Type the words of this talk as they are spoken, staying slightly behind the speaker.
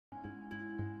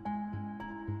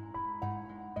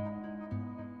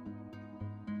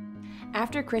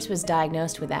After Chris was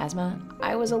diagnosed with asthma,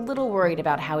 I was a little worried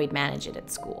about how he'd manage it at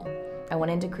school. I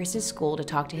went into Chris's school to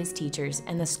talk to his teachers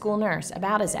and the school nurse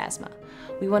about his asthma.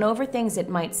 We went over things that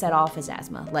might set off his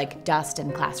asthma, like dust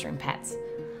and classroom pets.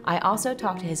 I also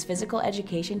talked to his physical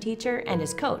education teacher and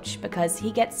his coach because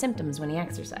he gets symptoms when he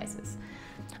exercises.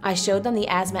 I showed them the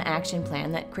asthma action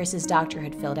plan that Chris's doctor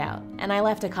had filled out, and I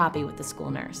left a copy with the school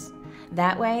nurse.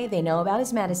 That way, they know about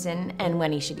his medicine and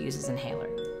when he should use his inhaler.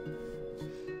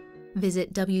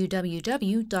 Visit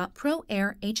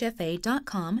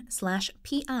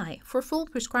www.proairhfa.com/PI for full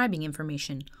prescribing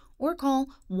information, or call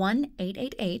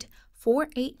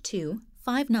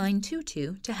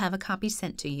 1-888-482-5922 to have a copy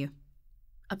sent to you.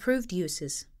 Approved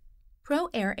uses.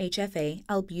 ProAir HFA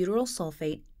albuterol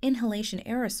sulfate inhalation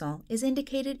aerosol is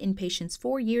indicated in patients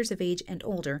 4 years of age and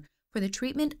older for the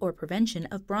treatment or prevention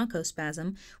of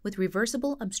bronchospasm with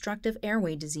reversible obstructive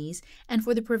airway disease and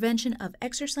for the prevention of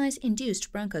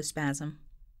exercise-induced bronchospasm.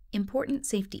 Important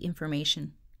safety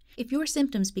information. If your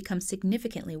symptoms become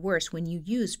significantly worse when you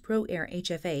use ProAir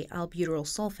HFA albuterol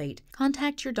sulfate,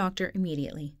 contact your doctor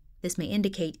immediately. This may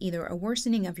indicate either a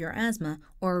worsening of your asthma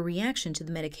or a reaction to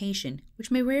the medication,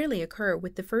 which may rarely occur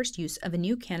with the first use of a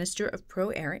new canister of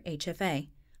ProAir HFA.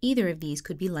 Either of these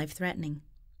could be life-threatening.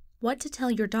 What to tell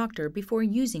your doctor before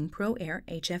using ProAir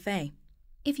HFA.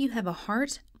 If you have a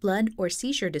heart, blood, or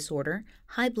seizure disorder,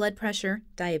 high blood pressure,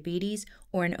 diabetes,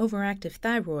 or an overactive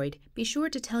thyroid, be sure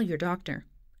to tell your doctor.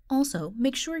 Also,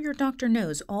 make sure your doctor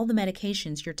knows all the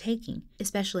medications you're taking,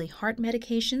 especially heart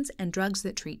medications and drugs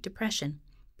that treat depression,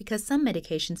 because some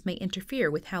medications may interfere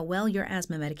with how well your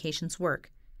asthma medications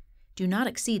work. Do not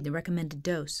exceed the recommended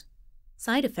dose.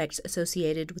 Side effects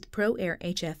associated with ProAir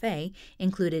HFA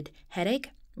included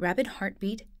headache, rapid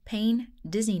heartbeat, pain,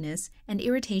 dizziness, and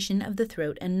irritation of the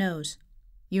throat and nose.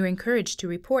 You're encouraged to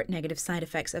report negative side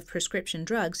effects of prescription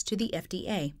drugs to the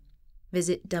FDA.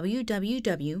 Visit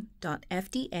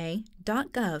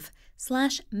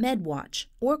www.fda.gov/medwatch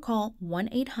or call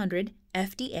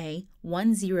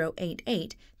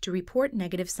 1-800-FDA-1088 to report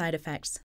negative side effects.